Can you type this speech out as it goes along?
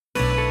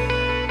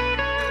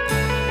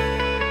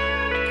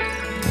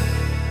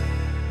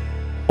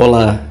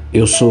Olá,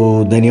 eu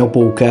sou Daniel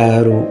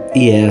Polcaro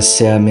e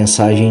essa é a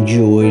mensagem de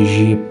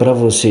hoje para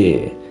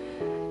você.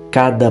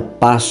 Cada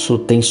passo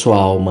tem sua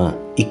alma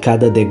e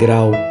cada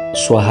degrau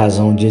sua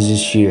razão de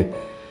existir.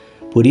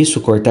 Por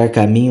isso, cortar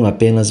caminho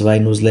apenas vai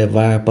nos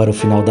levar para o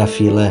final da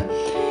fila.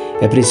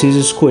 É preciso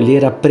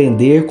escolher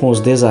aprender com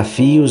os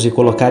desafios e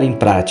colocar em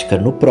prática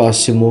no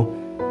próximo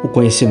o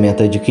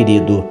conhecimento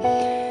adquirido.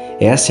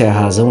 Essa é a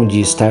razão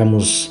de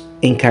estarmos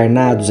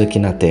encarnados aqui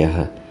na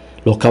Terra.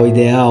 Local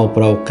ideal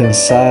para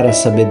alcançar a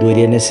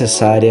sabedoria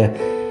necessária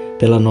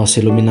pela nossa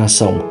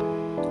iluminação.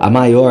 A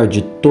maior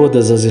de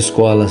todas as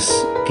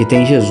escolas que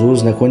tem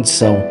Jesus na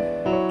condição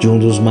de um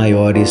dos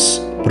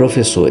maiores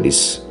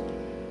professores.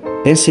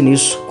 Pense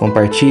nisso,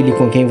 compartilhe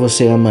com quem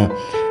você ama.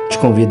 Te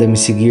convido a me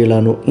seguir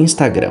lá no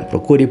Instagram.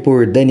 Procure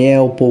por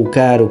Daniel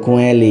Polcaro com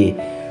L.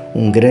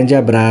 Um grande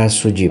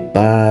abraço de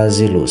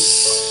paz e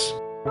luz.